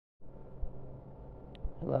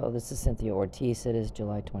Hello, this is Cynthia Ortiz. It is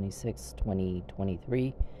July 26,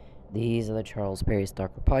 2023. These are the Charles Perry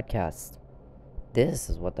Stalker podcasts. This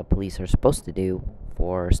is what the police are supposed to do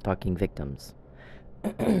for stalking victims.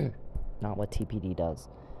 Not what TPD does.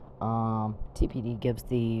 TPD gives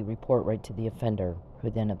the report right to the offender,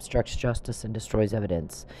 who then obstructs justice and destroys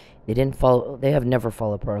evidence. They have never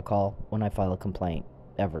followed protocol when I file a complaint,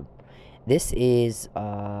 ever. This is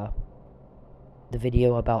the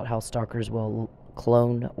video about how stalkers will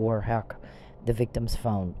clone or hack the victim's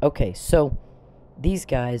phone. Okay, so these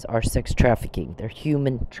guys are sex trafficking. They're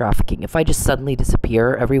human trafficking. If I just suddenly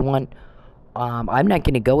disappear, everyone, I'm not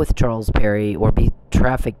going to go with Charles Perry or be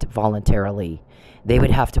trafficked voluntarily. They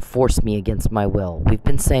would have to force me against my will. We've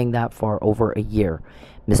been saying that for over a year.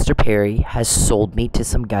 Mr. Perry has sold me to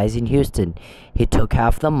some guys in Houston. He took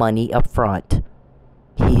half the money up front.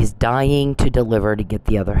 He's dying to deliver to get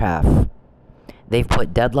the other half. They've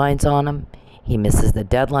put deadlines on him. He misses the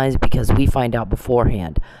deadlines because we find out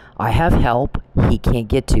beforehand. I have help he can't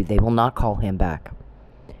get to. They will not call him back.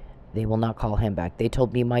 They will not call him back. They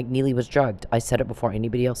told me Mike Nealey was drugged. I said it before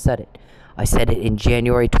anybody else said it. I said it in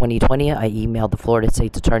January 2020. I emailed the Florida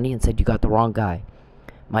State's attorney and said, you got the wrong guy.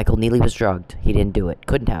 Michael Nealey was drugged. He didn't do it.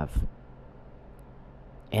 Couldn't have.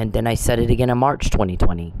 And then I said it again in March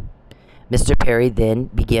 2020. Mr. Perry then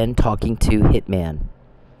began talking to Hitman.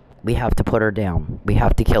 We have to put her down. We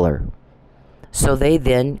have to kill her. So they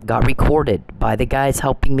then got recorded by the guys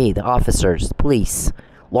helping me, the officers, police,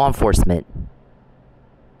 law enforcement.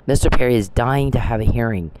 Mr. Perry is dying to have a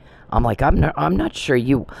hearing. I'm like, I'm not sure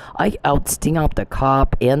you. I outsting out the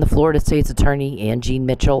cop and the Florida State's attorney and Gene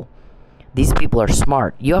Mitchell. These people are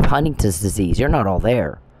smart. You have Huntington's disease. You're not all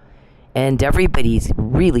there. And everybody's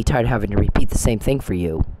really tired of having to repeat the same thing for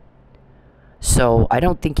you. So I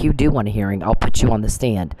don't think you do want a hearing. I'll put you on the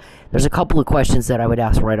stand. There's a couple of questions that I would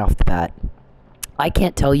ask right off the bat. I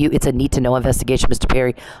can't tell you it's a need-to-know investigation, Mr.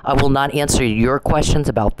 Perry. I will not answer your questions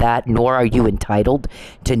about that, nor are you entitled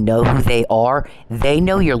to know who they are. They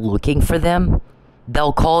know you're looking for them.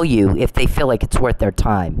 They'll call you if they feel like it's worth their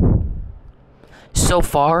time. So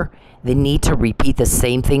far, the need to repeat the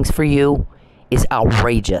same things for you is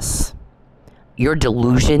outrageous. Your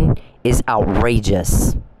delusion is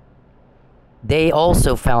outrageous. They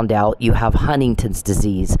also found out you have Huntington's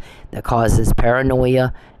disease that causes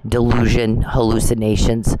paranoia, delusion,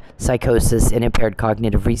 hallucinations, psychosis, and impaired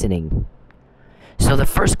cognitive reasoning. So the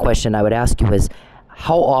first question I would ask you is,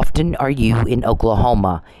 how often are you in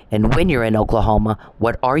Oklahoma? And when you're in Oklahoma,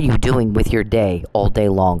 what are you doing with your day all day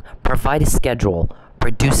long? Provide a schedule.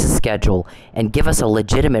 Produce a schedule. And give us a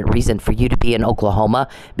legitimate reason for you to be in Oklahoma,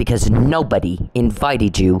 because nobody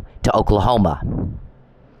invited you to Oklahoma.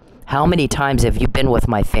 How many times have you been with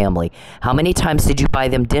my family? How many times did you buy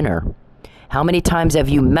them dinner? How many times have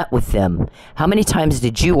you met with them? How many times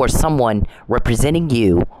did you or someone representing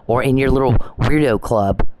you or in your little weirdo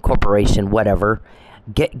club, corporation, whatever,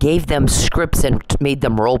 gave them scripts and made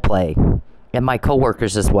them role play? And my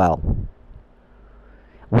coworkers as well.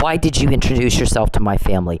 Why did you introduce yourself to my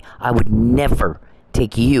family? I would never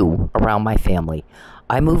take you around my family.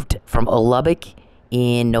 I moved from Lubbock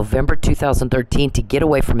in November 2013 to get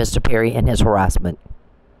away from Mr. Perry and his harassment.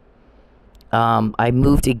 I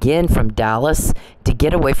moved again from Dallas to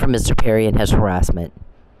get away from Mr. Perry and his harassment.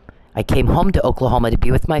 I came home to Oklahoma to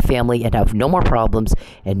be with my family and have no more problems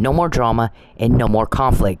and no more drama and no more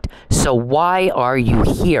conflict. So why are you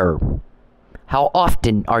here? How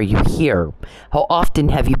often are you here? How often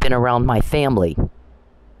have you been around my family?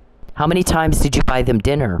 How many times did you buy them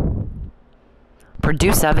dinner?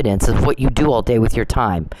 Produce evidence of what you do all day with your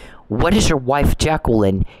time. What does your wife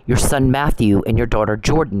Jacqueline, your son Matthew, and your daughter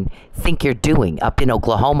Jordan think you're doing up in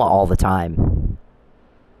Oklahoma all the time?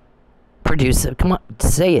 Produce it. Come on,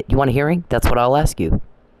 say it. You want a hearing? That's what I'll ask you.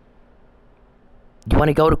 You want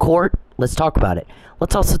to go to court? Let's talk about it.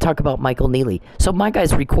 Let's also talk about Michael Nealey. So my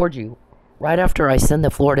guys record you right after I send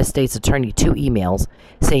the Florida State's attorney 2 emails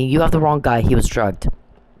saying you have the wrong guy. He was drugged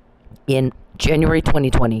in January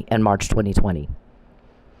 2020 and March 2020.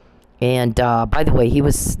 And by the way,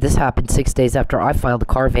 this happened 6 days after I filed the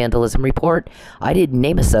car vandalism report. I didn't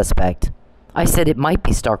name a suspect. I said it might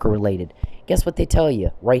be stalker related. Guess what they tell you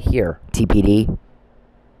right here, TPD?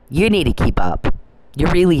 You need to keep up. You're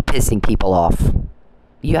really pissing people off.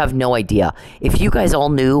 You have no idea. If you guys all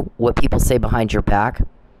knew what people say behind your back,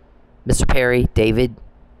 Mr. Perry, David,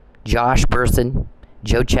 Josh Burson,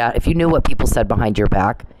 Joe Chat, if you knew what people said behind your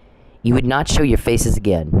back, you would not show your faces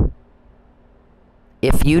again.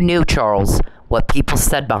 If you knew, Charles, what people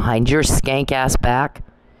said behind your skank ass back,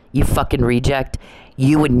 you fucking reject,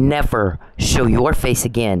 you would never show your face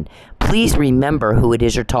again. Please remember who it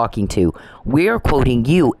is you're talking to. We're quoting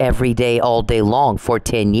you every day, all day long for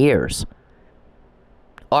 10 years.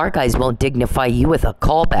 Our guys won't dignify you with a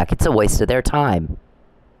callback. It's a waste of their time.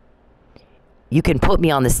 You can put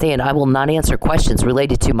me on the stand. I will not answer questions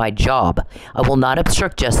related to my job. I will not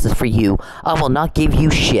obstruct justice for you. I will not give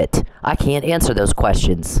you shit. I can't answer those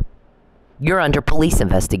questions. You're under police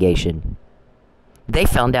investigation. They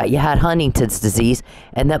found out you had Huntington's disease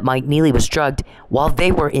and that Mike Nealey was drugged while they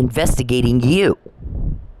were investigating you.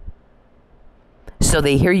 So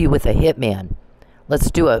they hear you with a hitman. Let's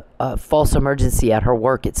do a false emergency at her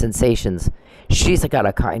work at Sensations. She's got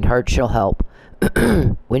a kind heart. She'll help.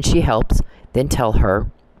 When she helps, then tell her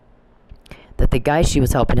that the guy she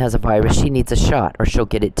was helping has a virus. She needs a shot or she'll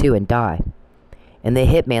get it too and die. And the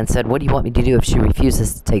hitman said, what do you want me to do if she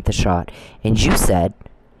refuses to take the shot? And you said,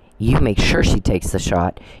 you make sure she takes the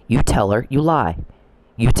shot. You tell her, you lie.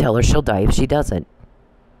 You tell her she'll die if she doesn't.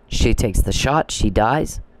 She takes the shot, she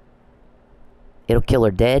dies. It'll kill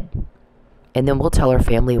her dead. And then we'll tell her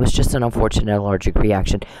family it was just an unfortunate allergic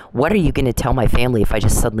reaction. What are you going to tell my family if I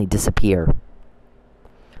just suddenly disappear?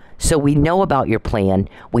 So we know about your plan.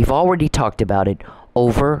 We've already talked about it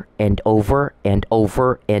over and over and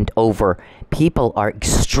over and over. People are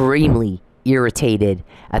extremely irritated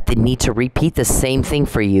at the need to repeat the same thing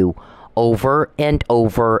for you over and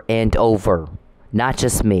over and over. Not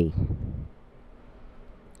just me.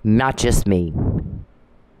 Not just me.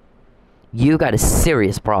 You got a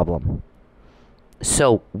serious problem.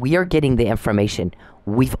 So we are getting the information.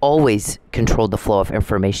 We've always controlled the flow of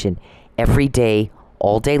information every day,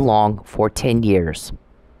 all day long for 10 years.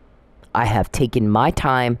 I have taken my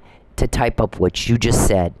time to type up what you just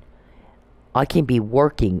said. I can be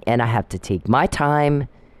working and I have to take my time.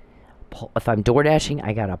 If I'm door dashing,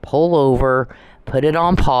 I gotta pull over, put it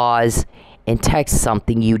on pause, and text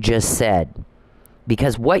something you just said.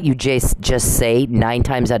 Because what you just say 9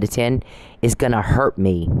 times out of 10 is gonna hurt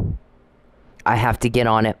me. I have to get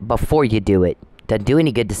on it before you do it. Doesn't do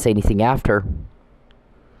any good to say anything after.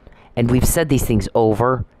 And we've said these things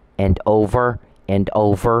over and over and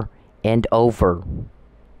over and over.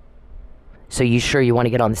 So you sure you want to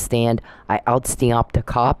get on the stand? I out-sting-upped a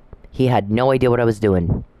cop. He had no idea what I was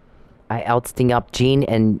doing. I out-sting-upped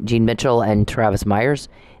Gene Mitchell and Travis Myers.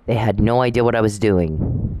 They had no idea what I was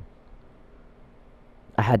doing.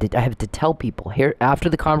 I have to tell people here after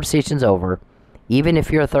the conversation's over. Even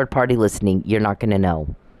if you're a third party listening, you're not going to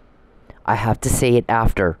know. I have to say it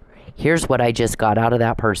after. Here's what I just got out of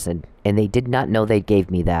that person. And they did not know they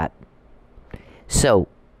gave me that. So,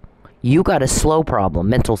 you got a slow problem,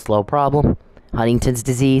 mental slow problem, Huntington's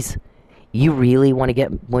disease. You really want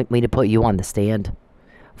me to put you on the stand?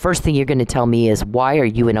 First thing you're going to tell me is, why are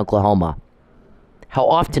you in Oklahoma? How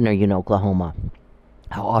often are you in Oklahoma?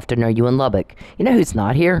 How often are you in Lubbock? You know who's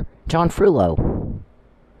not here? John Frullo.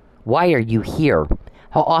 Why are you here?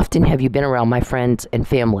 How often have you been around my friends and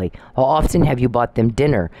family? How often have you bought them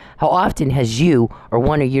dinner? How often has you or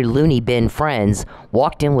one of your loony bin friends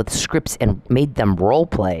walked in with scripts and made them role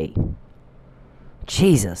play?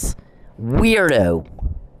 Jesus. Weirdo.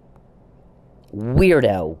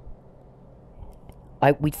 Weirdo.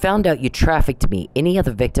 We found out you trafficked me. Any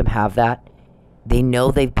other victim have that? They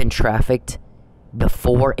know they've been trafficked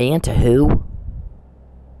before, and to who?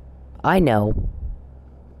 I know.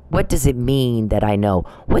 What does it mean that I know?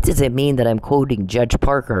 What does it mean that I'm quoting Judge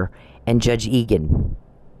Parker and Judge Egan?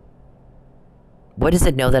 What does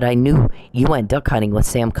it know that I knew you went duck hunting with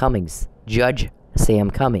Sam Cummings? Judge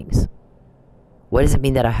Sam Cummings. What does it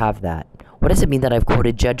mean that I have that? What does it mean that I've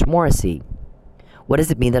quoted Judge Morrissey? What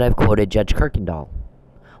does it mean that I've quoted Judge Kirkendall?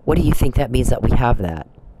 What do you think that means that we have that?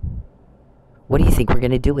 What do you think we're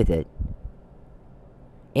going to do with it?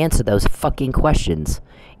 Answer those fucking questions.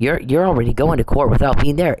 You're already going to court without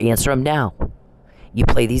being there. Answer them now. You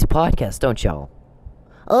play these podcasts, don't y'all?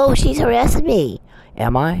 Oh, she's harassing me.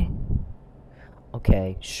 Am I?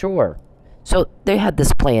 Okay, sure. So they had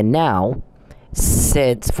this plan now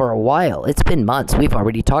since for a while. It's been months. We've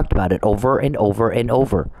already talked about it over and over and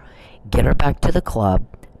over. Get her back to the club.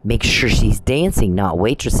 Make sure she's dancing, not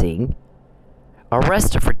waitressing.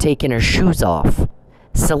 Arrest her for taking her shoes off.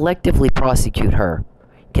 Selectively prosecute her.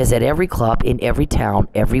 Because at every club, in every town,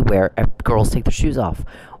 everywhere, girls take their shoes off.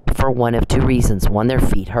 For one of 2 reasons. 1, their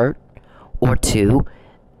feet hurt. Or 2,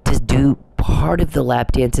 to do part of the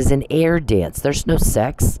lap dance is an air dance. There's no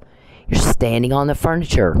sex. You're standing on the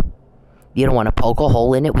furniture. You don't want to poke a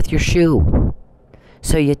hole in it with your shoe.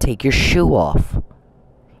 So you take your shoe off.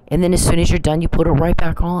 And then as soon as you're done, you put it right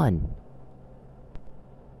back on.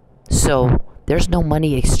 So there's no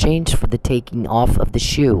money exchanged for the taking off of the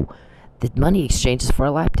shoe. The money exchange is for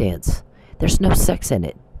a lap dance. There's no sex in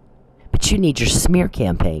it. What you need your smear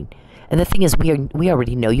campaign. And the thing is, we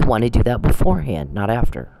already know you want to do that beforehand, not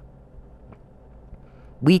after.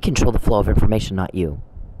 We control the flow of information, not you.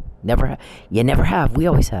 You never have. We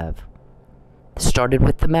always have. Started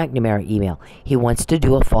with the McNamara email. He wants to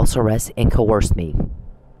do a false arrest and coerce me.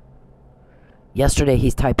 Yesterday,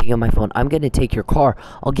 he's typing on my phone, I'm going to take your car.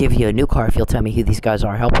 I'll give you a new car if you'll tell me who these guys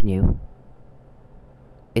are helping you.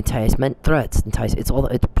 Enticement, threats. It's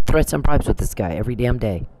threats and bribes with this guy every damn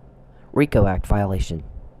day. RICO Act violation.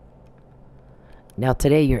 Now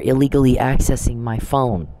today, you're illegally accessing my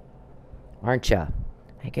phone. Aren't ya?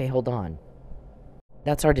 Okay, hold on.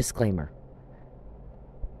 That's our disclaimer.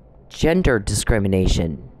 Gender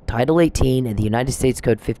discrimination. Title 18 in the United States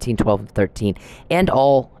Code 15, 12, and 13, and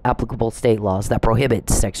all applicable state laws that prohibit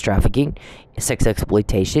sex trafficking, sex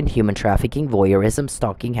exploitation, human trafficking, voyeurism,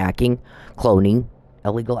 stalking, hacking, cloning,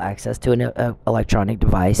 illegal access to an electronic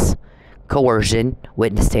device, coercion,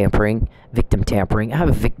 witness tampering, victim tampering.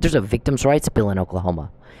 There's a victim's rights bill in Oklahoma.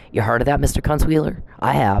 You heard of that, Mr. Kunzweiler?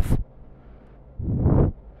 I have.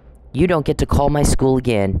 You don't get to call my school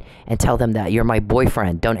again and tell them that you're my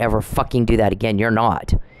boyfriend. Don't ever fucking do that again. You're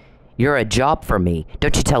not. You're a job for me.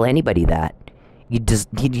 Don't you tell anybody that.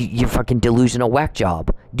 You fucking delusional whack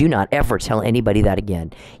job. Do not ever tell anybody that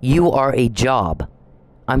again. You are a job.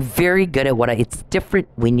 I'm very good at it's different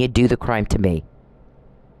when you do the crime to me.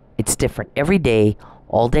 It's different every day,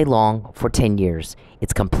 all day long, for 10 years.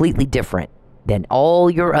 It's completely different than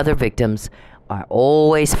all your other victims. I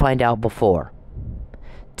always find out before.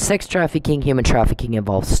 Sex trafficking, human trafficking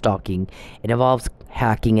involves stalking. It involves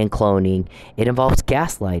hacking and cloning. It involves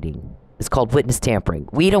gaslighting. It's called witness tampering.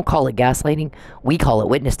 We don't call it gaslighting. We call it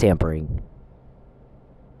witness tampering.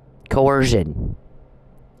 Coercion.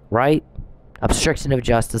 Right? Obstruction of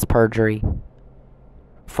justice, perjury.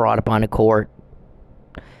 Fraud upon a court.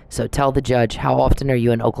 So tell the judge, how often are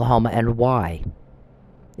you in Oklahoma and why?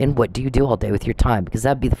 And what do you do all day with your time? Because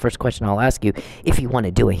that'd be the first question I'll ask you if you want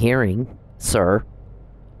to do a hearing, sir.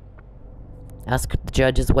 Ask the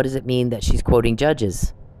judges, what does it mean that she's quoting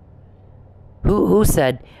judges? Who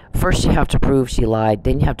said, first you have to prove she lied,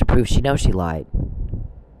 then you have to prove she knows she lied?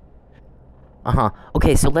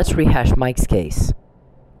 Okay, so let's rehash Mike's case.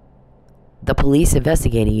 The police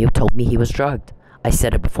investigating you told me he was drugged. I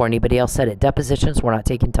said it before anybody else said it. Depositions were not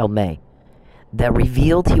taken till May. That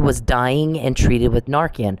revealed he was dying and treated with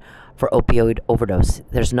Narcan for opioid overdose.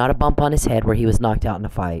 There's not a bump on his head where he was knocked out in a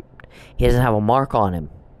fight. He doesn't have a mark on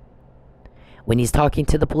him. When he's talking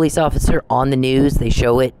to the police officer on the news, they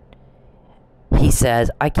show it. He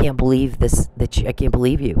says, I can't believe this, I can't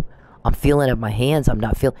believe you. I'm feeling it in my hands. I'm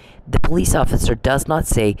not feeling. The police officer does not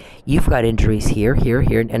say, you've got injuries here, here,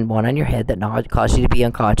 here, and one on your head that now caused you to be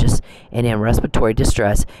unconscious and in respiratory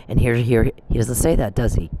distress. And here. He doesn't say that,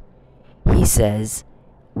 does he? He says,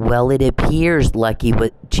 well, it appears Lucky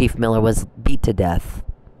Chief Miller was beat to death.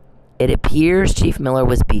 It appears Chief Miller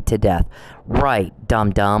was beat to death. Right,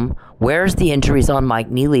 dum-dum. Where's the injuries on Mike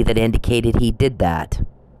Nealey that indicated he did that?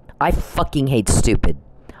 I fucking hate stupid.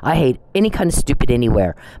 I hate any kind of stupid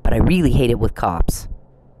anywhere, but I really hate it with cops.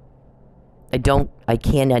 I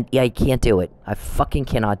can't do it. I fucking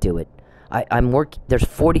cannot do it. There's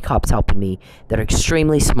 40 cops helping me that are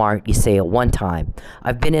extremely smart, you say, at one time.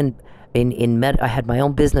 I've been I had my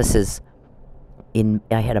own businesses.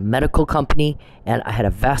 I had a medical company, and I had a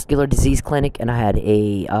vascular disease clinic, and I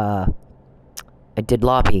did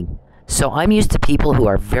lobbying. So I'm used to people who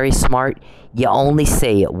are very smart. You only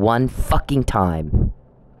say it one fucking time.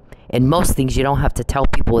 And most things you don't have to tell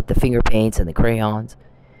people with the finger paints and the crayons.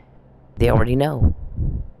 They already know.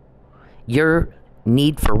 Your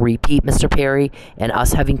need for repeat, Mr. Perry, and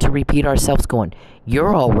us having to repeat ourselves going,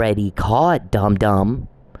 you're already caught, dum-dum.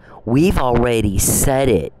 We've already said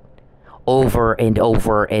it over and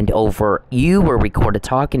over and over. You were recorded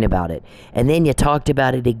talking about it. And then you talked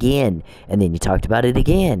about it again. And then you talked about it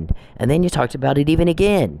again. And then you talked about it even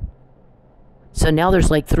again. So now there's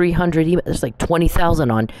like 300, there's like 20,000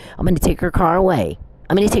 on, I'm going to take her car away.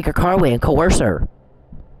 I'm going to take her car away and coerce her.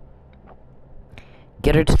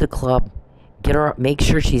 Get her to the club. Get her, make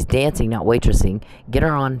sure she's dancing, not waitressing. Get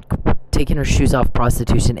her on taking her shoes off,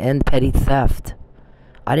 prostitution, and petty theft.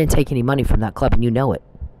 I didn't take any money from that club, and you know it.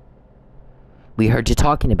 We heard you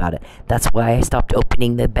talking about it. That's why I stopped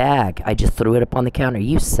opening the bag. I just threw it up on the counter.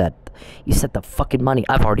 You set the fucking money.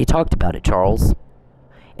 I've already talked about it, Charles.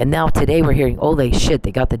 And now today we're hearing, oh, they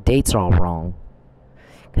got the dates all wrong.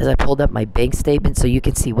 Because I pulled up my bank statement so you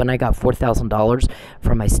can see when I got $4,000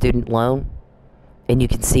 from my student loan. And you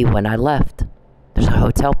can see when I left. There's a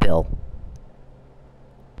hotel bill.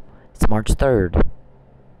 It's March 3rd.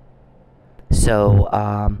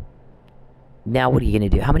 So, Now what are you going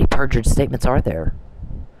to do? How many perjured statements are there?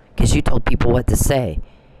 Because you told people what to say.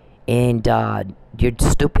 And you're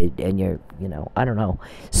stupid and you're, I don't know.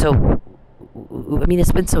 So, I mean,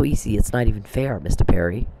 it's been so easy. It's not even fair, Mr.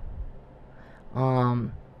 Perry.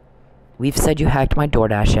 We've said you hacked my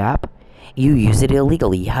DoorDash app. You use it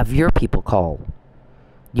illegally. You have your people call.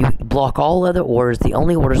 You block all other orders. The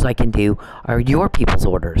only orders I can do are your people's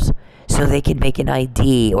orders. So they can make an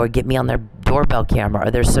ID or get me on their doorbell camera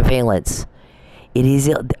or their surveillance. It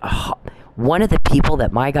is... One of the people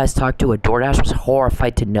that my guys talked to at DoorDash was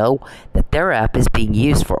horrified to know that their app is being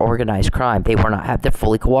used for organized crime. They were not... They're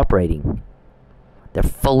fully cooperating. They're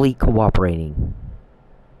fully cooperating.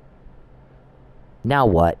 Now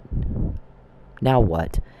what? Now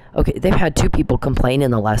what? Okay, they've had 2 people complain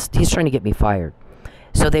in the last... He's trying to get me fired.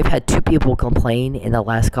 So they've had 2 people complain in the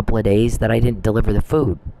last couple of days that I didn't deliver the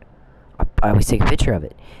food. I always take a picture of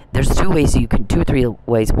it. There's 2 ways you can... 2 or 3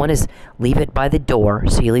 ways. One is leave it by the door.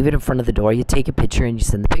 So you leave it in front of the door. You take a picture and you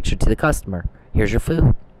send the picture to the customer. Here's your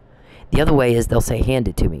food. The other way is they'll say, hand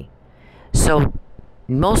it to me. So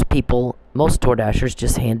most people, most DoorDashers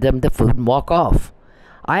just hand them the food and walk off.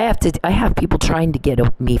 I have people trying to get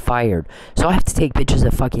me fired. So I have to take pictures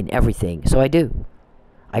of fucking everything. So I do.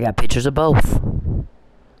 I got pictures of both.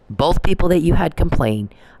 Both people that you had complain,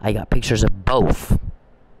 I got pictures of both.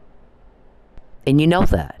 And you know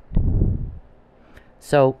that.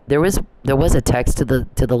 So there was a text to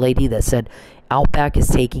the lady that said Outback is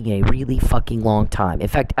taking a really fucking long time. In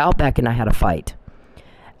fact, Outback and I had a fight.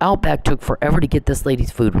 Outback took forever to get this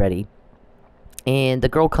lady's food ready. And the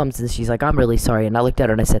girl comes and she's like, I'm really sorry. And I looked at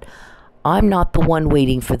her and I said, I'm not the one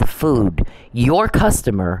waiting for the food. Your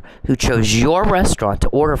customer who chose your restaurant to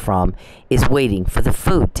order from is waiting for the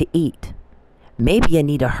food to eat. Maybe I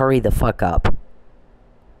need to hurry the fuck up.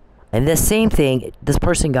 And the same thing, this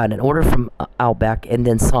person got an order from Outback and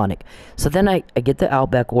then Sonic. So then I get the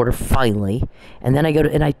Outback order finally. And then I go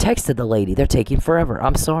to, and I texted the lady, they're taking forever.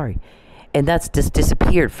 I'm sorry. And that's just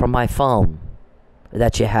disappeared from my phone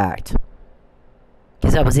that you hacked.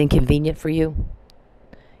 Because that was inconvenient for you?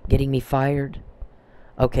 Getting me fired?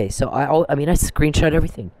 Okay, so I screenshot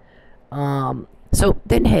everything. So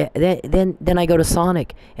then I go to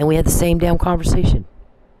Sonic and we had the same damn conversation.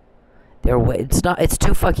 It's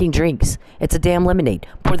 2 fucking drinks. It's a damn lemonade.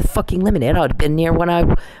 Pour the fucking lemonade. I'd have been near when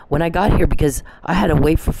I got here because I had to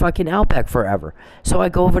wait for fucking Outback forever. So I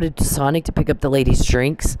go over to Sonic to pick up the lady's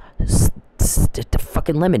drinks, the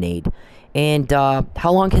fucking lemonade. And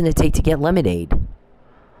how long can it take to get lemonade?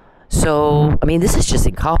 So, I mean, this is just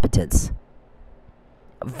incompetence.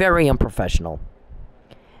 Very unprofessional.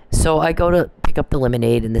 So I go to pick up the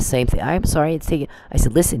lemonade and the same thing. I'm sorry, it's taking... I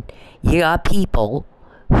said, listen, you got people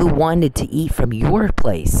who wanted to eat from your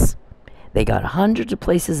place. They got hundreds of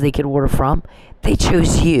places they could order from. They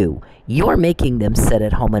chose you. You're making them sit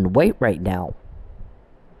at home and wait right now.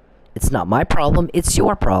 It's not my problem. It's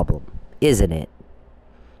your problem, isn't it?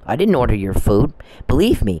 I didn't order your food.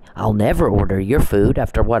 Believe me, I'll never order your food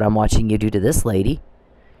after what I'm watching you do to this lady.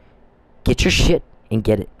 Get your shit and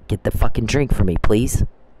get the fucking drink for me, please.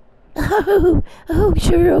 Oh,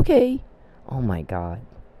 sure, okay. Oh my God.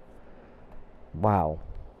 Wow.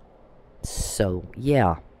 So,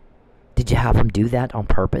 yeah. Did you have them do that on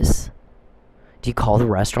purpose? Do you call the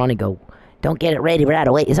restaurant and go, don't get it ready right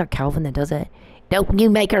away? Is that Calvin that does that? Don't you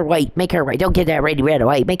make her wait. Make her wait. Don't get that ready right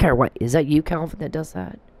away. Make her wait. Is that you, Calvin, that does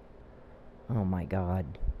that? Oh my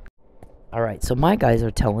God. Alright, so my guys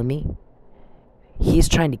are telling me he's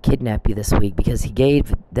trying to kidnap you this week because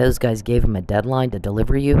those guys gave him a deadline to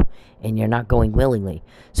deliver you and you're not going willingly.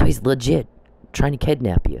 So he's legit trying to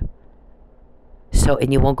kidnap you. So,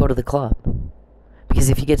 and you won't go to the club. Because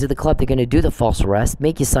if you get to the club, they're going to do the false arrest,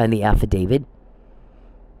 make you sign the affidavit,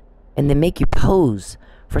 and then make you pose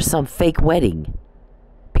for some fake wedding.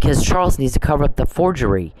 Because Charles needs to cover up the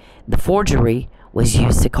forgery. The forgery was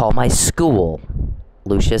used to call my school,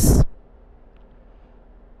 Lucius.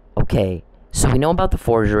 Okay, so we know about the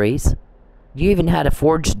forgeries. You even had a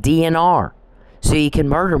forged DNR. So you can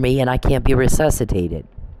murder me and I can't be resuscitated.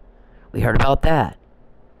 We heard about that.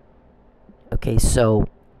 Okay, so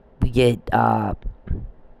you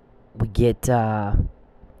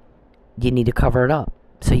need to cover it up.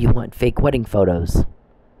 So you want fake wedding photos.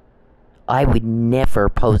 I would never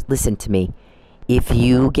post. Listen to me. If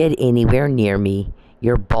you get anywhere near me,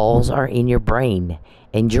 your balls are in your brain.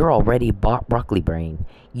 And you're already broccoli brain.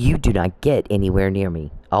 You do not get anywhere near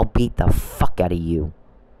me. I'll beat the fuck out of you.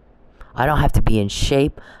 I don't have to be in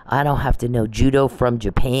shape. I don't have to know judo from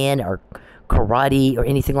Japan or karate or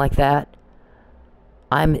anything like that.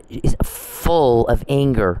 I'm full of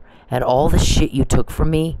anger at all the shit you took from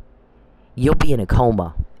me. you'll be in a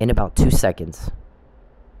coma in about 2 seconds.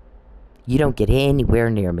 You don't get anywhere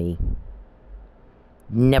near me.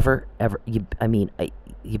 Never, ever. You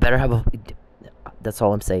better have a... That's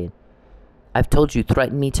all I'm saying. I've told you,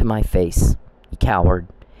 threaten me to my face, you coward.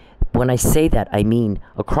 When I say that, I mean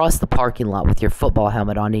across the parking lot with your football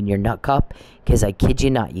helmet on in your nut cup, because I kid you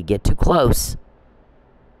not, you get too close,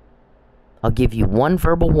 I'll give you one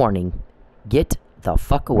verbal warning. Get the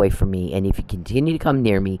fuck away from me, and if you continue to come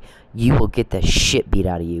near me, you will get the shit beat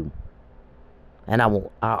out of you. And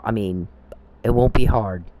it won't be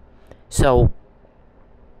hard. So,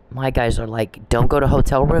 my guys are like, don't go to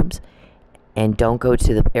hotel rooms, and don't go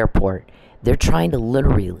to the airport. They're trying to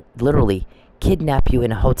literally kidnap you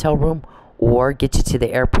in a hotel room or get you to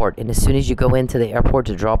the airport. And as soon as you go into the airport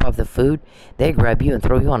to drop off the food, they grab you and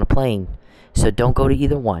throw you on a plane. So don't go to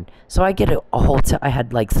either one. So I get a hotel. I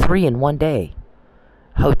had like 3 in one day.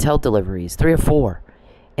 Hotel deliveries, 3 or 4.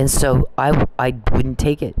 And so I wouldn't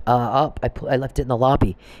take it up. I left it in the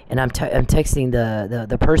lobby. And I'm texting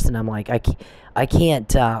the person. I'm like, I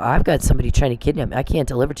can't, I've got somebody trying to kidnap me. I can't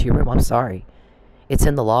deliver to your room. I'm sorry. It's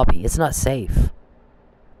in the lobby. It's not safe.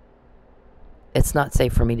 It's not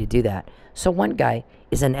safe for me to do that. So one guy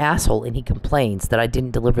is an asshole and he complains that I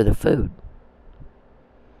didn't deliver the food.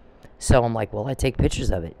 So I'm like, well, I take pictures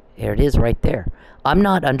of it. Here it is right there. I'm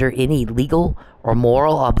not under any legal or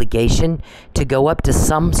moral obligation to go up to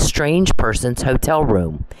some strange person's hotel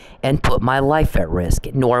room and put my life at risk,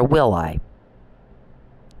 nor will I.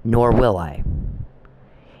 Nor will I.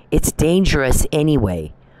 It's dangerous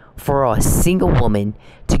anyway for a single woman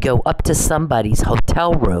to go up to somebody's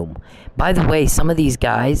hotel room. By the way, some of these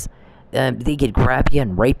guys, they could grab you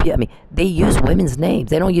and rape you. I mean, they use women's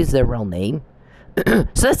names. They don't use their real name. So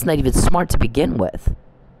that's not even smart to begin with.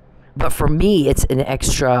 But for me, it's an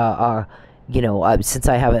extra, since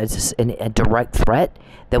I have a direct threat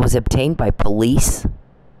that was obtained by police.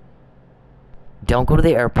 Don't go to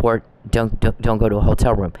the airport. Don't go to a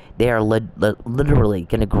hotel room. They are literally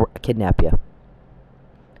going to kidnap you.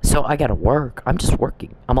 So I got to work. I'm just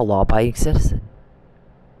working. I'm a law-abiding citizen.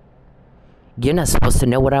 You're not supposed to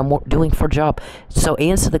know what I'm doing for a job. So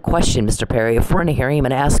answer the question, Mr. Perry. If we're in a hearing, I'm going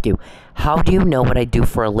to ask you, how do you know what I do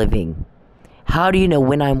for a living? How do you know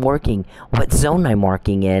when I'm working, what zone I'm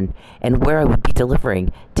working in, and where I would be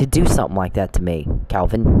delivering to do something like that to me?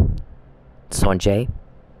 Calvin, Sanjay,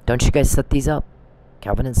 don't you guys set these up?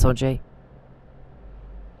 Calvin and Sanjay?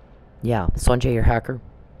 Yeah, Sanjay, your hacker.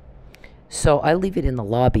 So I leave it in the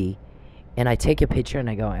lobby, and I take a picture, and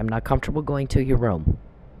I go, I'm not comfortable going to your room.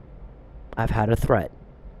 I've had a threat.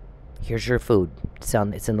 Here's your food. It's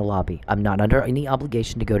in the lobby. I'm not under any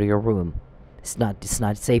obligation to go to your room. It's not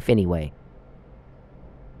safe anyway.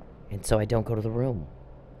 And so I don't go to the room.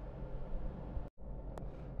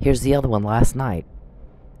 Here's the other one last night.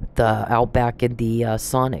 The Outback in the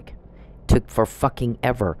Sonic. Took for fucking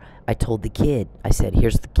ever. I told the kid, I said,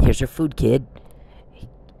 here's your food, kid.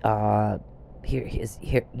 I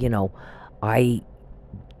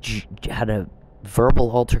had a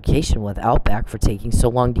verbal altercation with Outback for taking so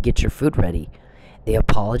long to get your food ready. They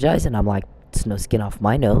apologized, and I'm like, it's no skin off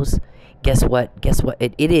my nose. Guess what?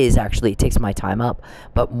 It is actually. It takes my time up.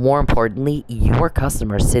 But more importantly, your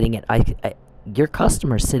customer's sitting at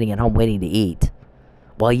home waiting to eat,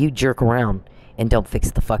 while you jerk around and don't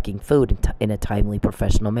fix the fucking food in a timely,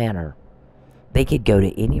 professional manner. They could go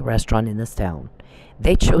to any restaurant in this town.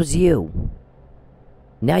 They chose you.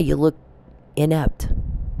 Now you look inept.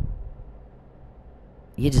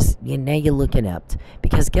 Now you look inept.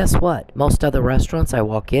 Because guess what? Most other restaurants, I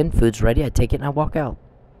walk in, food's ready, I take it and I walk out.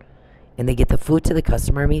 And they get the food to the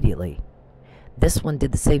customer immediately. This one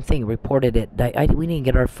did the same thing, reported it. We didn't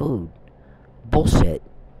get our food. Bullshit.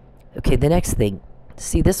 Okay, the next thing.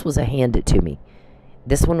 See, this was a hand it to me.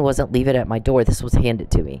 This one wasn't leave it at my door. This was hand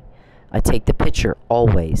it to me. I take the picture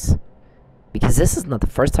always. Because this is not the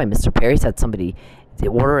first time Mr. Perry's had somebody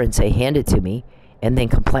order and say, hand it to me, and then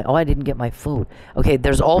complain, oh, I didn't get my food. Okay,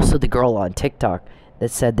 there's also the girl on TikTok that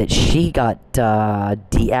said that she got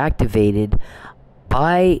deactivated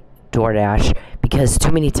by DoorDash because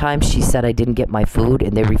too many times she said I didn't get my food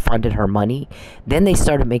and they refunded her money. Then they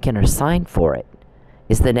started making her sign for it.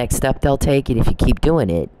 Is the next step they'll take, and if you keep doing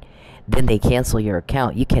it, then they cancel your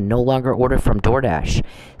account. You can no longer order from DoorDash.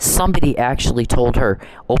 Somebody actually told her,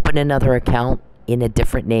 open another account in a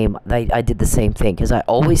different name. I did the same thing, because I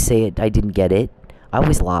always say it, I didn't get it. I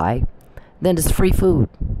always lie. Then it's free food.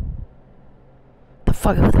 Who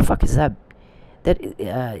the fuck is that?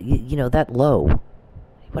 That low.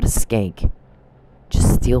 What a skank.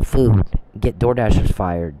 Just steal food. Get DoorDashers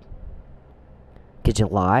fired. Could you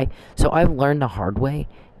lie? So I've learned the hard way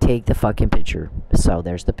take the fucking picture. So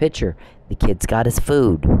there's the picture. The kid's got his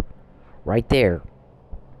food right there.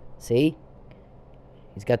 See?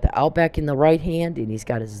 He's got the Outback in the right hand, and he's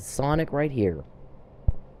got his Sonic right here.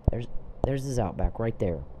 There's his Outback right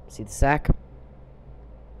there. See the sack?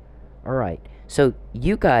 Alright. So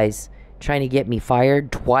you guys trying to get me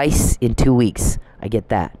fired twice in 2 weeks. I get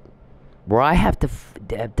that. Where I have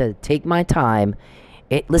to take my time.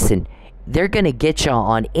 Listen, they're going to get y'all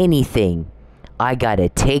on anything. I got to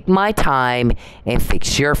take my time and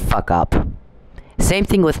fix your fuck up. Same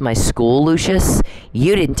thing with my school, Lucius.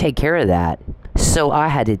 You didn't take care of that. So I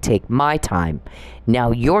had to take my time.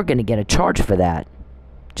 Now you're going to get a charge for that.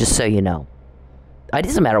 Just so you know. It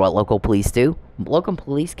doesn't matter what local police do. Local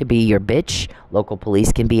police can be your bitch. Local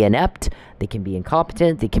police can be inept. They can be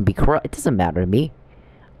incompetent. They can be corrupt. It doesn't matter to me.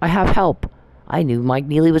 I have help. I knew Mike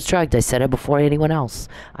Nealey was drugged. I said it before anyone else.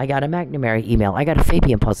 I got a McNamara email. I got a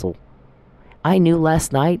Fabian puzzle. I knew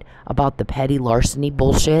last night about the petty larceny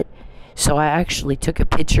bullshit. So I actually took a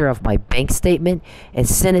picture of my bank statement and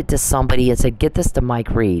sent it to somebody and said, get this to Mike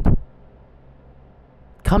Reed.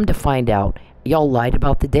 Come to find out, y'all lied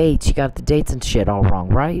about the dates. You got the dates and shit all wrong,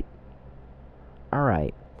 right?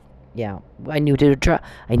 Alright. Yeah. I knew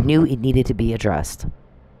it needed to be addressed.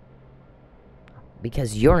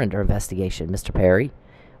 Because you're under investigation, Mr. Perry.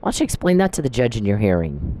 Why don't you explain that to the judge in your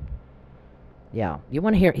hearing? Yeah. You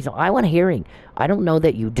want to hear? I want a hearing. I don't know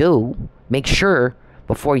that you do. Make sure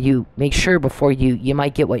before you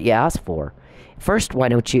might get what you asked for. First, why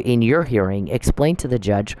don't you, in your hearing, explain to the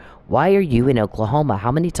judge, why are you in Oklahoma?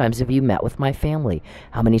 How many times have you met with my family?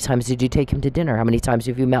 How many times did you take him to dinner? How many times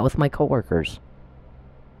have you met with my coworkers?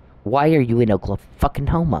 Why are you in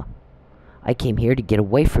Oklahoma? I came here to get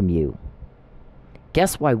away from you.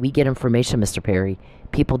 Guess why we get information, Mr. Perry?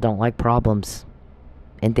 People don't like problems.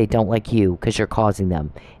 And they don't like you because you're causing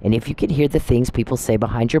them. And if you could hear the things people say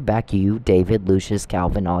behind your back, you, David, Lucius,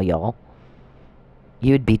 Calvin, all y'all,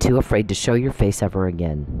 you'd be too afraid to show your face ever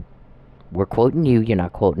again. We're quoting you, you're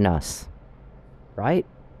not quoting us. Right?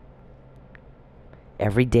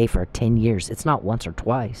 Every day for 10 years. It's not once or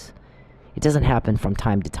twice. It doesn't happen from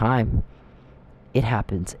time to time. It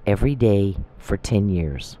happens every day for 10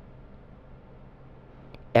 years.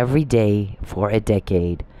 Every day for a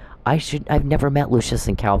decade. I've never met Lucius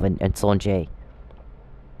and Calvin and Sonjay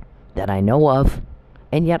that I know of,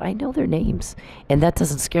 and yet I know their names, and that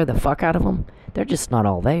doesn't scare the fuck out of them. They're just not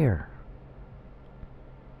all there.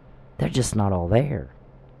 They're just not all there.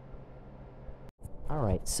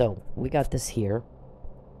 Alright, so we got this here.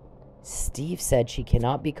 Steve said she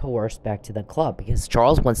cannot be coerced back to the club because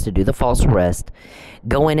Charles wants to do the false arrest.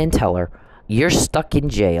 Go in and tell her, you're stuck in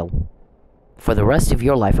jail. For the rest of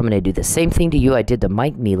your life, I'm going to do the same thing to you I did to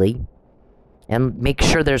Mike Nealey. And make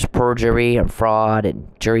sure there's perjury and fraud and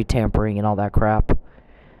jury tampering and all that crap.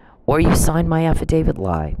 Or you sign my affidavit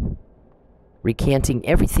lie. Recanting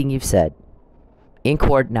everything you've said. In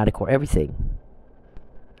court, not in court, everything.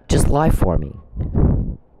 Just lie for me.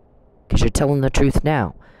 Because you're telling the truth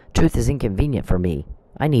now. Truth is inconvenient for me.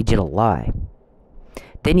 I need you to lie.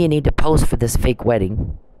 Then you need to pose for this fake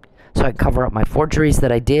wedding. So I can cover up my forgeries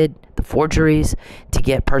that I did, the forgeries, to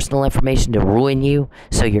get personal information to ruin you,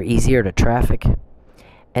 so you're easier to traffic.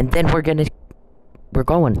 And then we're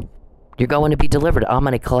going. You're going to be delivered. I'm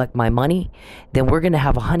going to collect my money. Then we're going to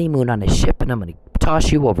have a honeymoon on a ship, and I'm going to toss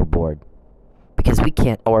you overboard. Because we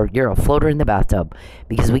can't, or you're a floater in the bathtub.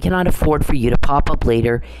 Because we cannot afford for you to pop up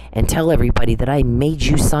later and tell everybody that I made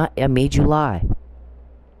you lie.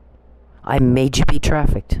 I made you be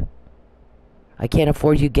trafficked. I can't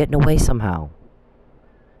afford you getting away somehow.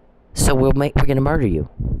 So we're going to murder you.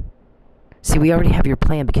 See, we already have your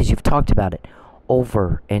plan because you've talked about it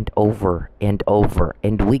over and over and over,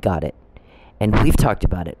 and we got it. And we've talked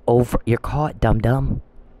about it over. You're caught, dum-dum.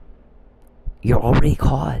 You're already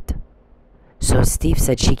caught. So Steve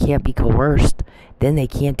said she can't be coerced. Then they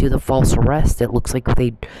can't do the false arrest. It looks like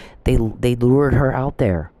they lured her out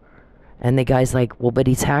there. And the guy's like, well, but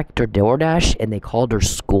he's hacked her DoorDash, and they called her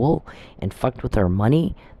school and fucked with her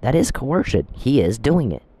money. That is coercion. He is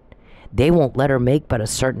doing it. They won't let her make but a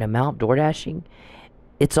certain amount DoorDashing.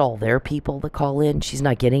 It's all their people that call in. She's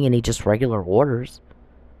not getting any just regular orders.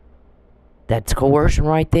 That's coercion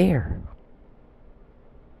right there.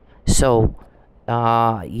 So,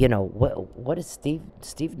 what is Steve?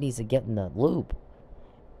 Steve needs to get in the loop.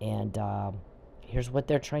 And here's what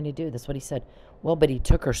they're trying to do. That's what he said. Well, but he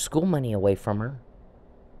took her school money away from her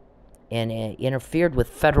and interfered with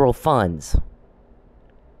federal funds.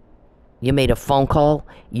 You made a phone call.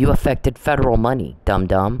 You affected federal money,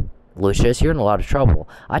 dum-dum. Lucius, you're in a lot of trouble.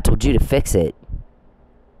 I told you to fix it.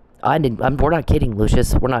 We're not kidding,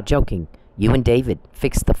 Lucius. We're not joking. You and David.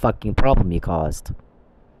 Fix the fucking problem you caused.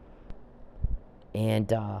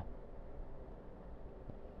 And,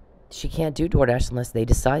 she can't do DoorDash unless they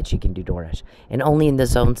decide she can do DoorDash. And only in the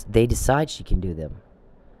zones they decide she can do them.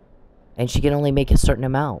 And she can only make a certain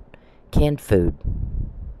amount. Canned food.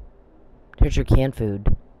 Here's your canned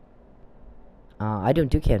food. I don't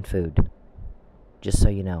do canned food. Just so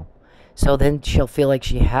you know. So then she'll feel like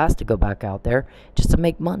she has to go back out there just to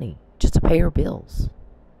make money. Just to pay her bills.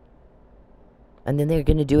 And then they're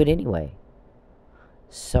going to do it anyway.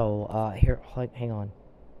 So, here, hang on.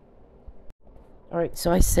 Alright,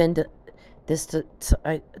 so I send this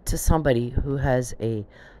to somebody who has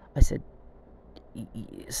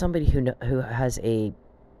somebody who has a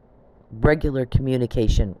regular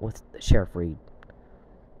communication with Sheriff Reed.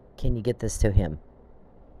 Can you get this to him?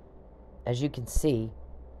 As you can see,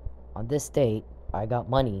 on this date, I got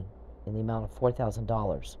money in the amount of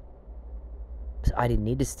 $4,000. I didn't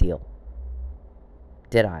need to steal.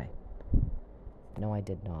 Did I? No, I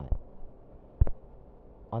did not.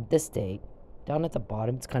 On this date, down at the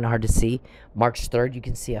bottom, it's kind of hard to see. March 3rd, you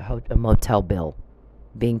can see a motel bill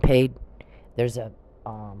being paid. There's a,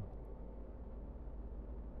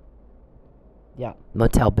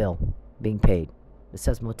 motel bill being paid. It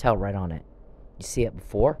says motel right on it. You see it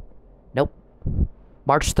before? Nope.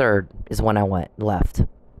 March 3rd is when I left.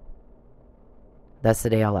 That's the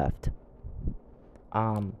day I left.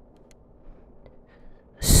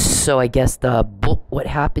 So I guess what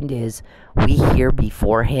happened is we hear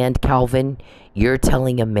beforehand, Calvin, you're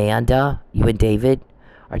telling Amanda, you and David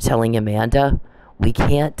are telling Amanda, we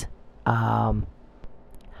can't have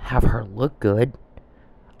her look good.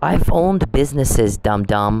 I've owned businesses,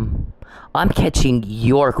 dum-dum. I'm catching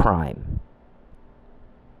your crime.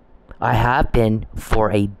 I have been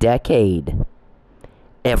for a decade.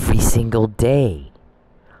 Every single day.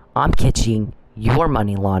 I'm catching your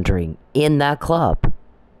money laundering in that club.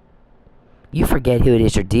 You forget who it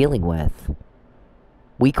is you're dealing with.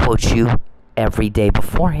 We quote you every day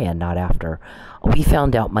beforehand, not after. We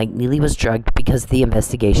found out Mike Nealey was drugged because of the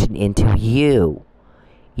investigation into you.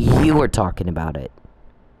 You were talking about it.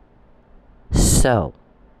 So,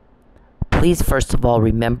 please first of all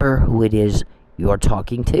remember who it is you're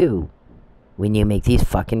talking to when you make these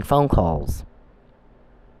fucking phone calls.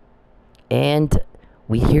 And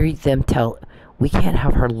we hear them tell, we can't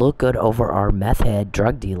have her look good over our meth head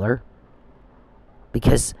drug dealer.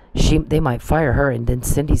 Because they might fire her and then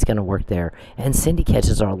Cindy's going to work there. And Cindy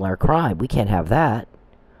catches all our crime. We can't have that.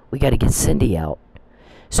 We got to get Cindy out.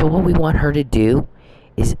 So what we want her to do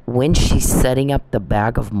is when she's setting up the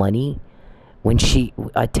bag of money,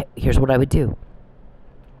 here's what I would do.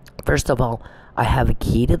 First of all, I have a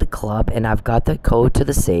key to the club and I've got the code to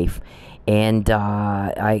the safe. And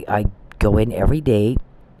I go in every day,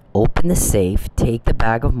 open the safe, take the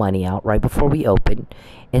bag of money out right before we open,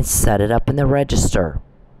 and set it up in the register.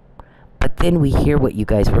 But then we hear what you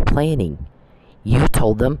guys were planning. You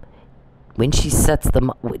told them when she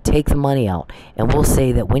take the money out, and we'll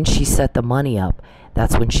say that when she set the money up,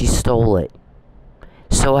 that's when she stole it.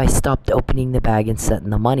 So I stopped opening the bag and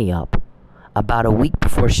setting the money up. About a week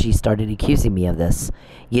before she started accusing me of this.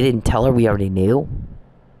 You didn't tell her we already knew?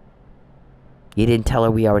 You didn't tell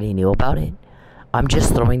her we already knew about it? I'm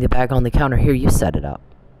just throwing the bag on the counter. Here, you set it up.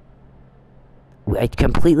 I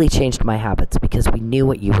completely changed my habits because we knew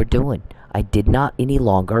what you were doing. I did not any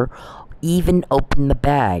longer even open the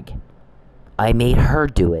bag. I made her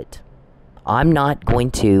do it. I'm not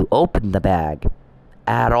going to open the bag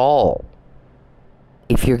at all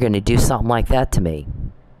if you're going to do something like that to me.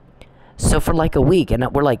 So for like a week, and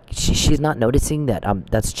we're like, she's not noticing that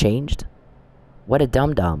that's changed? What a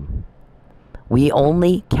dum-dum. We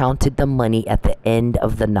only counted the money at the end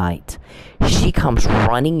of the night. She comes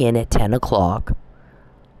running in at 10 o'clock.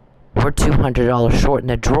 We're $200 short in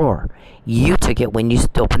the drawer. You took it when you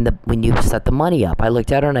set the money up. I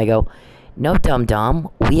looked at her and I go, no, dum-dum.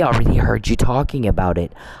 We already heard you talking about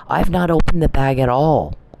it. I've not opened the bag at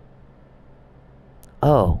all.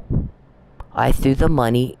 Oh. I threw the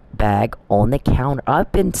money bag on the counter.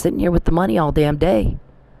 I've been sitting here with the money all damn day.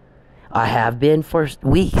 I have been for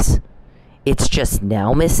weeks. It's just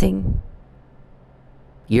now missing.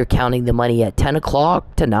 You're counting the money at 10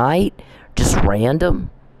 o'clock tonight? Just random?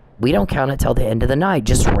 We don't count it till the end of the night.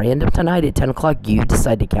 Just random tonight at 10 o'clock, you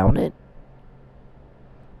decide to count it?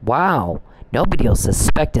 Wow. Nobody will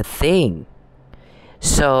suspect a thing.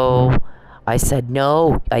 So, I said,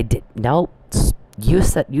 no, you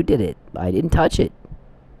said you did it. I didn't touch it.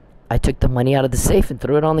 I took the money out of the safe and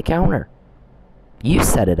threw it on the counter. You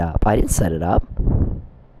set it up. I didn't set it up.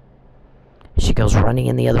 She goes running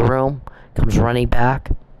in the other room, comes running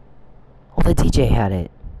back. Oh, the DJ had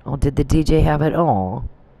it. Oh Oh, did the DJ have it? Oh,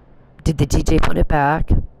 did the DJ put it back?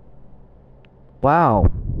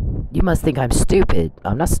 Wow. You must think I'm stupid.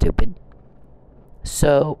 I'm not stupid.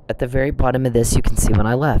 So, at the very bottom of this, you can see when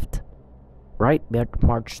I left. Right?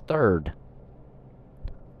 March 3rd.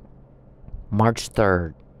 March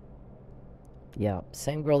 3rd. Yeah,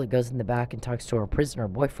 same girl that goes in the back and talks to her prisoner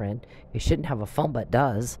boyfriend, who shouldn't have a phone but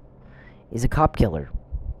does, is a cop killer.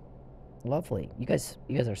 Lovely. You guys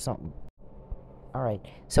are something. Alright,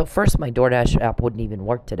 so first my DoorDash app wouldn't even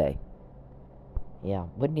work today. Yeah,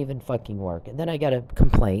 wouldn't even fucking work. And then I got a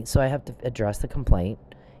complaint, so I have to address the complaint.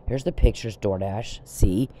 Here's the pictures, DoorDash.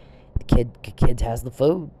 See? The kid has the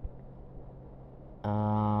food.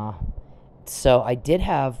 So I did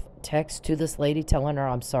have text to this lady telling her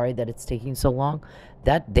I'm sorry that it's taking so long.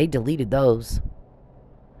 That they deleted those.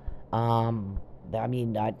 I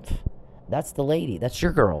mean, that's the lady. That's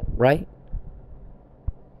your girl, right?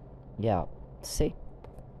 Yeah. See?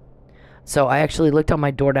 So I actually looked on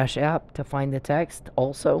my DoorDash app to find the text.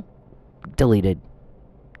 Also, deleted.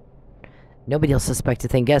 Nobody else suspects a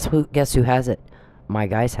thing. Guess who has it? My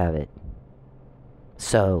guys have it.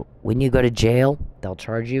 So when you go to jail, they'll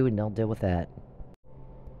charge you and they'll deal with that.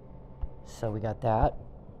 So we got that.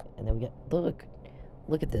 And then we get,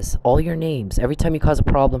 look at this. All your names. Every time you cause a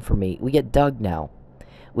problem for me. We get Doug now.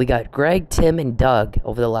 We got Greg, Tim, and Doug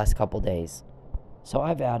over the last couple days. So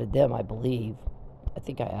I've added them, I believe. I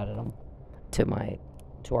think I added them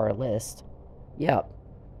to our list. Yep.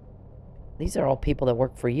 These are all people that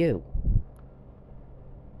work for you.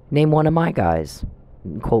 Name one of my guys.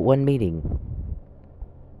 Quote one meeting.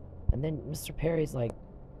 And then Mr. Perry's like,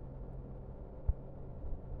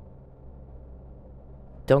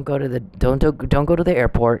 don't go to the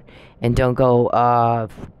airport and don't go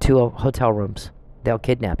to hotel rooms. They'll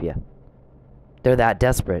kidnap you. They're that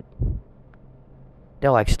desperate.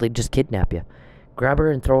 They'll actually just kidnap you. Grab her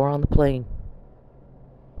and throw her on the plane.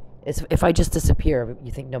 If I just disappear,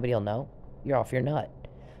 you think nobody will know? You're off your nut.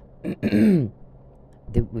 You've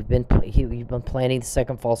been planning the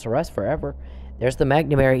second false arrest forever. There's the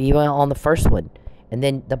McNamara email on the first one. And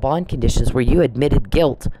then the bond conditions where you admitted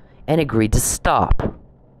guilt and agreed to stop.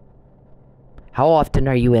 How often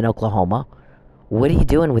are you in Oklahoma? What are you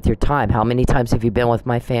doing with your time? How many times have you been with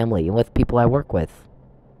my family and with people I work with?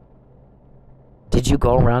 Did you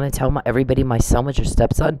go around and tell everybody my son was your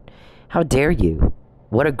stepson? How dare you?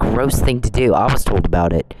 What a gross thing to do. I was told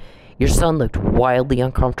about it. Your son looked wildly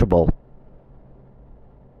uncomfortable.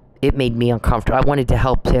 It made me uncomfortable. I wanted to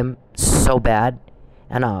help him so bad,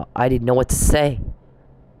 and I didn't know what to say.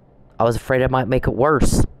 I was afraid I might make it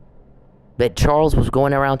worse. But Charles was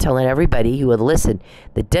going around telling everybody who would listen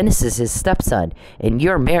that Dennis is his stepson, and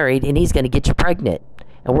you're married, and he's going to get you pregnant.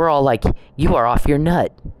 And we're all like, you are off your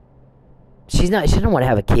nut. She doesn't want to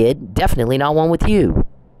have a kid. Definitely not one with you.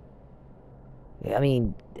 I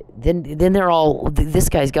mean, then they're all, this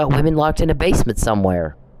guy's got women locked in a basement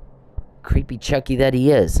somewhere. Creepy Chucky that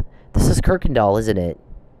he is. This is Kirkendall, isn't it?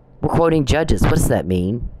 We're quoting judges. What does that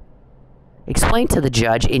mean? Explain to the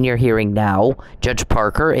judge in your hearing now, Judge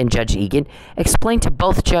Parker and Judge Egan. Explain to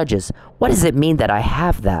both judges, what does it mean that I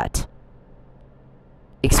have that?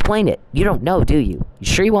 Explain it. You don't know, do you? You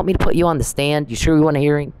sure you want me to put you on the stand? You sure you want a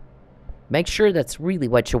hearing? Make sure that's really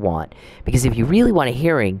what you want. Because if you really want a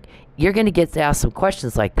hearing, you're going to get to ask some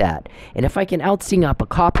questions like that. And if I can outsting up a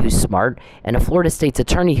cop who's smart, and a Florida State's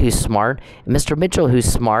attorney who's smart, and Mr. Mitchell who's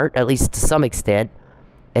smart, at least to some extent,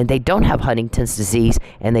 and they don't have Huntington's disease,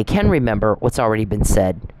 and they can remember what's already been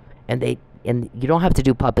said, and you don't have to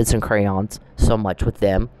do puppets and crayons so much with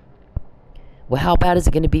them, well, how bad is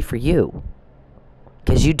it going to be for you?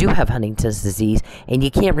 Because you do have Huntington's disease, and you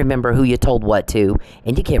can't remember who you told what to,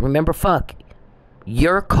 and you can't remember fuck.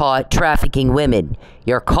 You're caught trafficking women.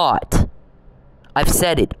 You're caught. I've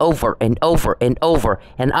said it over and over and over,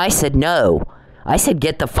 and I said no. I said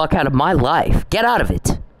get the fuck out of my life. Get out of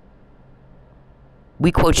it.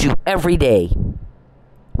 We quote you every day.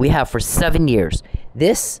 We have for 7 years.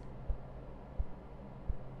 This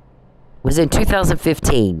was in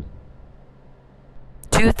 2015.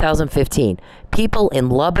 2015. People in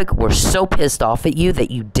Lubbock were so pissed off at you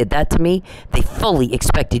that you did that to me. They fully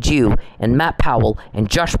expected you and Matt Powell and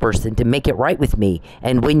Josh Burstyn to make it right with me.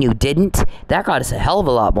 And when you didn't, that got us a hell of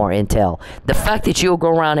a lot more intel. The fact that you'll go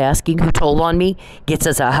around asking who told on me gets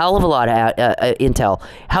us a hell of a lot of intel.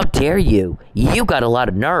 How dare you? You got a lot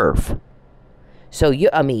of nerve. So,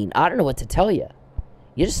 I don't know what to tell you.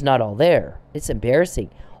 You're just not all there. It's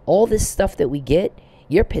embarrassing. All this stuff that we get,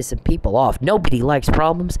 You're pissing people off. Nobody likes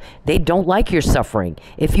problems. They don't like your suffering.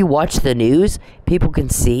 If you watch the news, people can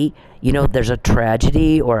see, there's a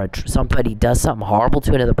tragedy or somebody does something horrible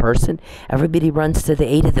to another person. Everybody runs to the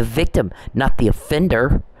aid of the victim, not the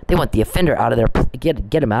offender. They want the offender out of there.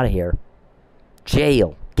 Get him out of here.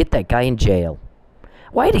 Jail. Get that guy in jail.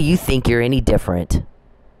 Why do you think you're any different?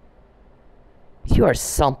 You are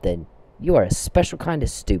something. You are a special kind of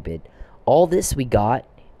stupid. All this we got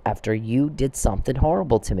after you did something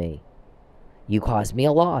horrible to me. You caused me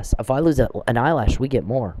a loss. If I lose an eyelash, we get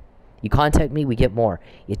more. You contact me, we get more.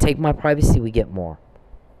 You take my privacy, we get more.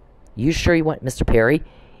 You sure you want, Mr. Perry?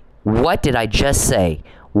 What did I just say?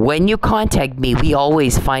 When you contact me, we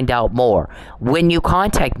always find out more. When you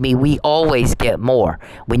contact me, we always get more.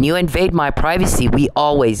 When you invade my privacy, we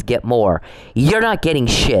always get more. You're not getting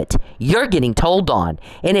shit. You're getting told on.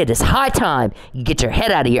 And it is high time you get your head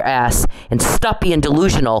out of your ass and stop being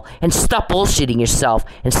delusional and stop bullshitting yourself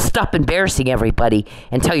and stop embarrassing everybody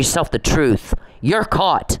and tell yourself the truth. You're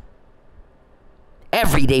caught.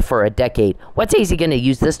 Every day for a decade. What day is he going to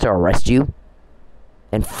use this to arrest you?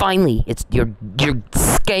 And finally, it's your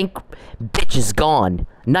skank bitch is gone.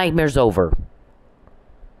 Nightmare's over.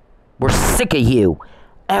 We're sick of you.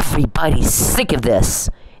 Everybody's sick of this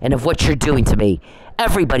and of what you're doing to me.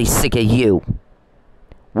 Everybody's sick of you.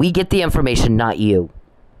 We get the information, not you.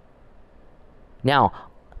 Now,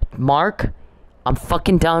 Mark, I'm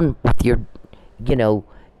fucking done with your,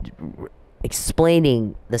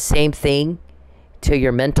 explaining the same thing to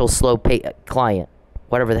your mental slow client,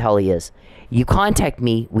 whatever the hell he is. You contact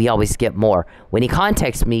me, we always get more. When he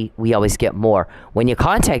contacts me, we always get more. When you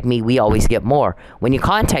contact me, we always get more. When you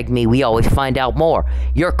contact me, we always find out more.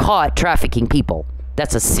 You're caught trafficking people.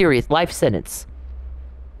 That's a serious life sentence.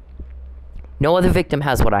 No other victim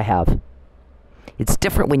has what I have. It's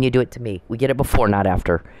different when you do it to me. We get it before, not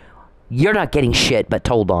after. You're not getting shit, but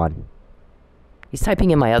told on. He's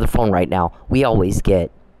typing in my other phone right now. We always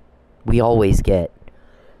get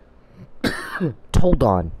told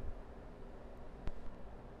on.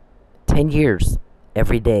 10 years,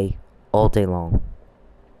 every day, all day long.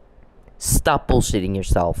 Stop bullshitting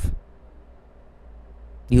yourself.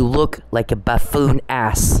 You look like a buffoon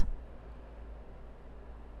ass.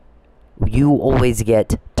 You always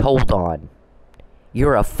get told on.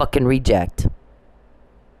 You're a fucking reject.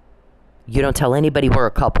 You don't tell anybody we're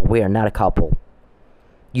a couple. We are not a couple.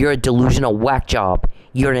 You're a delusional whack job.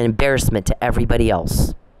 You're an embarrassment to everybody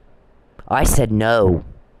else. I said no.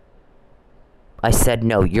 I said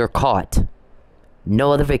no. You're caught.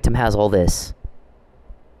 No other victim has all this.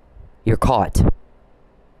 You're caught.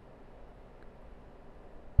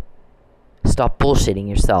 Stop bullshitting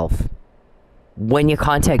yourself. When you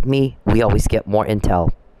contact me, we always get more intel.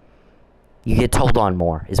 You get told on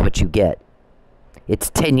more, is what you get. It's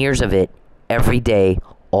 10 years of it, every day,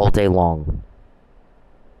 all day long.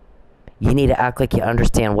 You need to act like you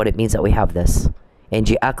understand what it means that we have this. And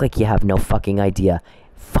you act like you have no fucking idea.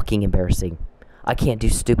 Fucking embarrassing. I can't do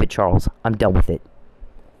stupid Charles. I'm done with it.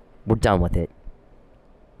 We're done with it.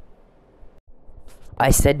 I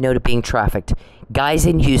said no to being trafficked. Guys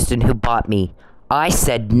in Houston who bought me. I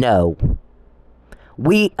said no.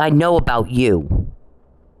 I know about you.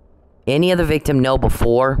 Any other victim know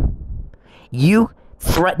before? You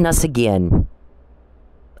threaten us again.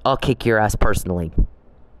 I'll kick your ass personally.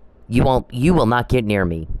 You will not get near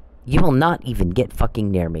me. You will not even get fucking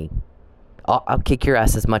near me. I'll kick your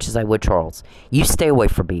ass as much as I would Charles. You stay away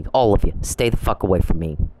from me. All of you. Stay the fuck away from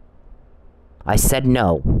me. I said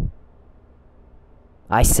no.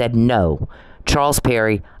 I said no. Charles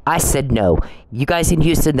Perry, I said no. You guys in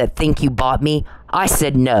Houston that think you bought me, I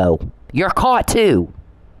said no. You're caught too.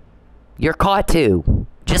 You're caught too.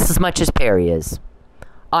 Just as much as Perry is.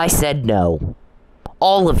 I said no.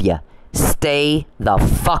 All of you, stay the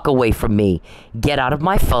fuck away from me. Get out of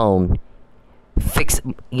my phone.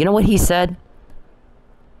 You know what he said?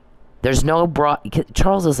 There's no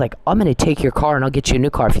Charles is like, I'm going to take your car and I'll get you a new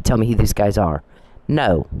car if you tell me who these guys are.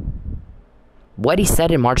 No. What he said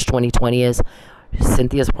in March 2020 is,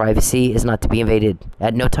 Cynthia's privacy is not to be invaded.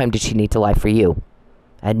 At no time did she need to lie for you.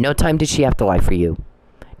 At no time did she have to lie for you.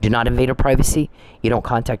 Do not invade her privacy. You don't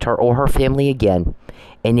contact her or her family again.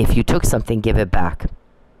 And if you took something, give it back.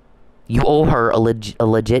 You owe her a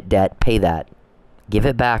legit debt. Pay that. Give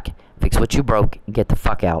it back. Fix what you broke. And get the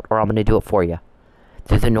fuck out. Or I'm going to do it for you.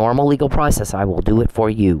 Through the normal legal process, I will do it for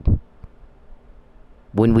you.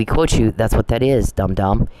 When we quote you, that's what that is,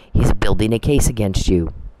 dum-dum. He's building a case against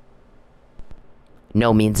you.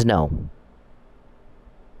 No means no.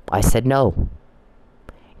 I said no.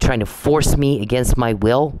 Trying to force me against my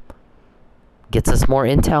will gets us more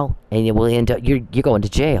intel, and it will end up, you're going to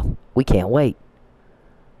jail. We can't wait.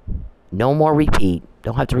 No more repeat.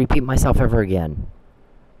 Don't have to repeat myself ever again.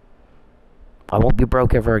 I won't be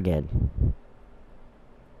broke ever again.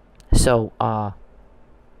 So, I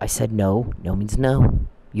said no. No means no.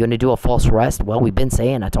 You want to do a false arrest? Well, we've been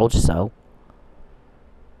saying, I told you so.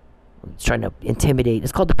 It's trying to intimidate.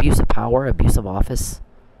 It's called abuse of power, abuse of office.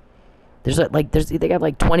 They got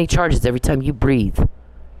like 20 charges every time you breathe.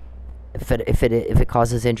 If it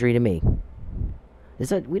causes injury to me.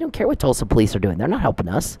 We don't care what Tulsa police are doing. They're not helping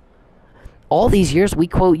us. All these years, we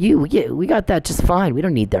quote you. We got that just fine. We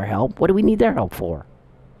don't need their help. What do we need their help for?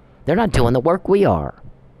 They're not doing the work. We are.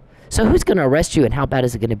 So who's going to arrest you, and how bad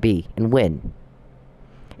is it going to be, and when?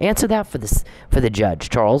 Answer that for the judge,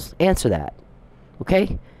 Charles. Answer that.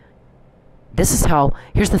 Okay? This is how...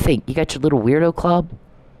 Here's the thing. You got your little weirdo club,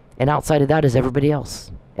 and outside of that is everybody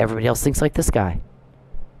else. Everybody else thinks like this guy.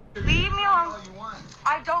 Leave me alone.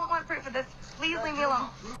 I don't want proof of this. Please leave me alone.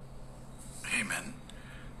 Hey, men.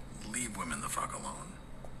 Leave women the fuck alone.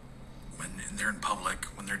 When they're in public,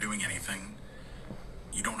 when they're doing anything,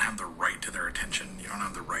 you don't have the right to their attention. You don't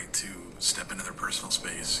have the right to step into their personal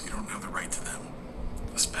space. You don't have the right to them.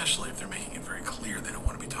 Especially if they're making it very clear they don't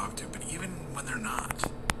want to be talked to. But even when they're not,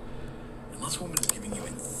 unless a woman is giving you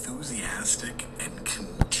enthusiastic and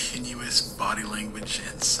continuous body language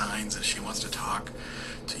and signs that she wants to talk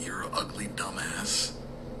to your ugly dumbass,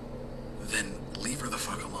 then leave her the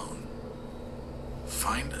fuck alone.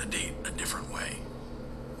 Find a date a different way.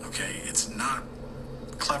 Okay? It's not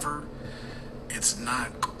clever. It's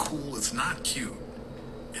not cool. It's not cute.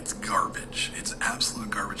 It's garbage. It's absolute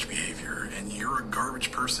garbage behavior, and you're a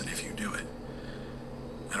garbage person if you do it.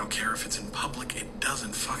 I don't care if it's in public. It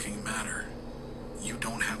doesn't fucking matter. You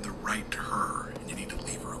don't have the right to her, and you need to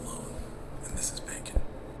leave her alone. And this is bacon.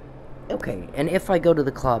 Okay, and if I go to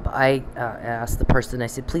the club, I asked the person, I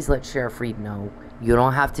said, please let Sheriff Reed know you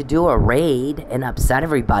don't have to do a raid and upset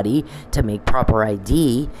everybody to make proper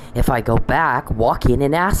ID. If I go back, walk in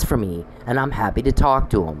and ask for me, and I'm happy to talk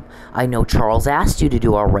to him. I know Charles asked you to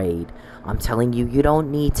do a raid. I'm telling you, you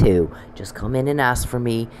don't need to. Just come in and ask for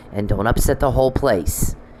me, and don't upset the whole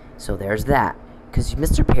place. So there's that. Because,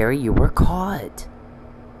 Mr. Perry, you were caught.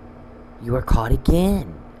 You were caught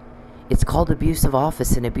again. It's called abuse of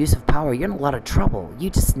office and abuse of power. You're in a lot of trouble.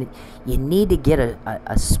 You need to get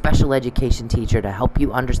a special education teacher to help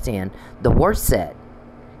you understand the worst set.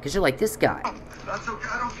 Because you're like this guy. That's okay.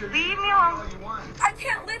 I don't care. Leave me alone. I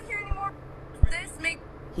can't live here anymore.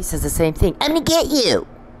 He says the same thing. I'm going to get you.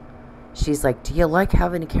 She's like, do you like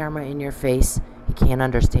having a camera in your face? He can't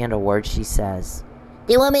understand a word she says.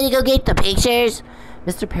 Do you want me to go get the pictures?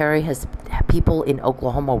 Mr. Perry has people in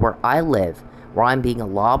Oklahoma where I live, where I'm being a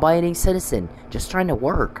law-abiding citizen, just trying to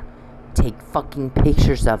work, take fucking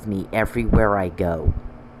pictures of me everywhere I go.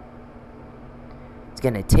 It's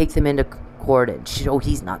gonna take them into court and show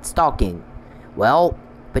he's not stalking. Well,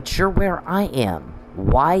 but you're where I am.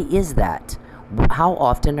 Why is that? How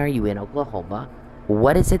often are you in Oklahoma?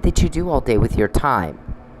 What is it that you do all day with your time?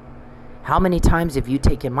 How many times have you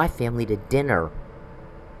taken my family to dinner?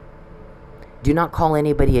 Do not call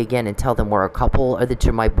anybody again and tell them we're a couple or that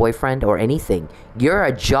you're my boyfriend or anything. You're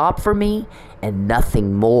a job for me and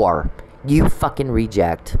nothing more. You fucking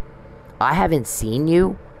reject. I haven't seen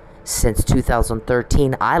you since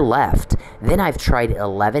 2013. I left. Then I've tried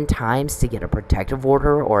 11 times to get a protective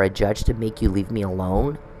order or a judge to make you leave me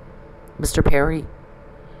alone, Mr. Perry.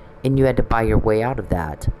 And you had to buy your way out of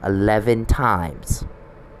that 11 times.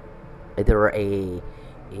 Either a...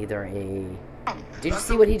 Did you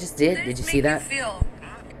see what he just did? Did you see that?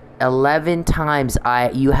 11 times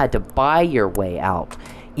you had to buy your way out.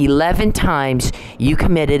 11 times you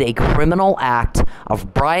committed a criminal act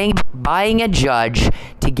of buying a judge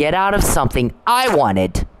to get out of something I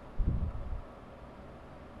wanted.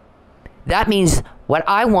 That means what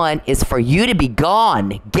I want is for you to be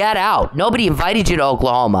gone. Get out. Nobody invited you to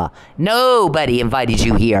Oklahoma. Nobody invited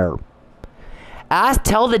you here.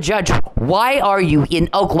 Tell the judge, why are you in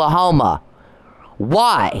Oklahoma?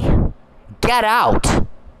 Why? Get out.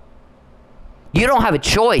 You don't have a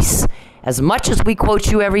choice. As much as we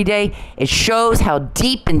quote you every day, it shows how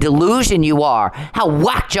deep in delusion you are, how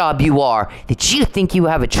whack job you are, that you think you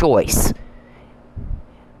have a choice.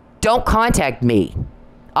 Don't contact me.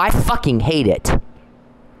 I fucking hate it.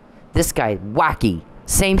 This guy, wacky.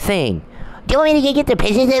 Same thing. Do you want me to get the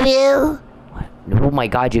pictures of you? Oh my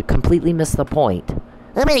god, you completely missed the point.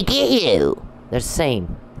 I'm gonna get you. They're the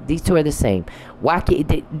same. These two are the same. Wacky.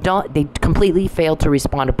 They completely failed to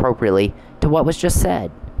respond appropriately to what was just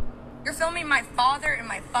said. You're filming my father and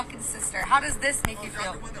my fucking sister. How does this make you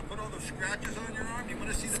feel? Put all those scratches on your arm. You want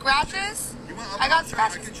to see the Scratches? pictures? I got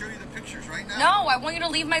scratches. I can show you the pictures right now. No, I want you to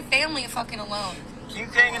leave my family fucking alone.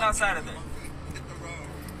 Keep hanging outside of there. Hit the road.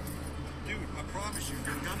 Dude, I promise you,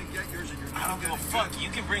 you're gonna get yours and you're I don't give a fuck. You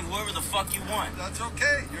can bring whoever the fuck you want. That's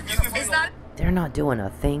okay. You're You gonna can find be They're not doing a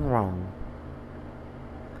thing wrong.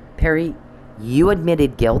 Perry, you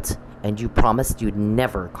admitted guilt, and you promised you'd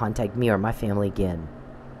never contact me or my family again.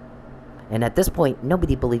 And at this point,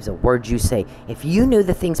 nobody believes a word you say. If you knew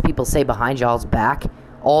the things people say behind y'all's back,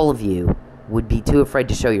 all of you would be too afraid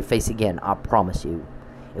to show your face again, I promise you.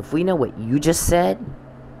 If we know what you just said,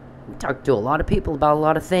 we talked to a lot of people about a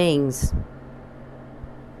lot of things.